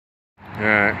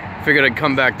Alright, figured I'd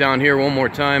come back down here one more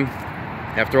time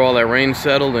after all that rain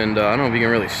settled, and I don't know if you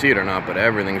can really see it or not, but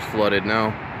everything's flooded now.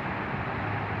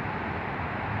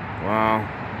 Wow.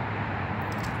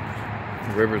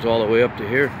 The river's all the way up to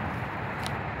here.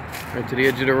 Right to the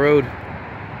edge of the road.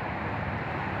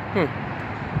 Yeah,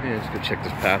 let's go check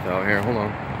this path out here. Hold on.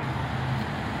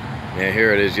 Yeah,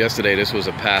 here it is. Yesterday this was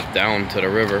a path down to the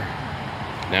river.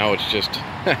 Now it's just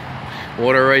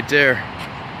water right there.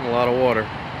 A lot of water.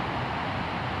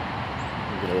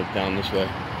 I'm gonna look down this way.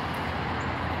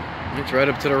 It's right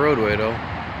up to the roadway though.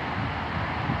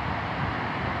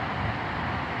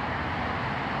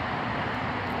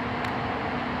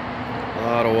 A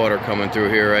lot of water coming through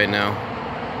here right now.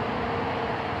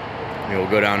 Maybe we'll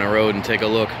go down the road and take a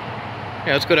look.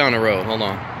 Yeah, let's go down the road. Hold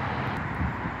on.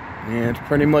 Yeah, it's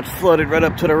pretty much flooded right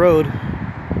up to the road.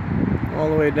 All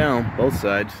the way down. Both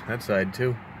sides. That side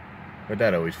too. But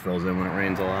that always fills in when it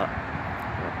rains a lot.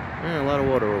 Yeah, a lot of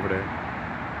water over there.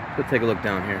 Let's go take a look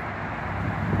down here.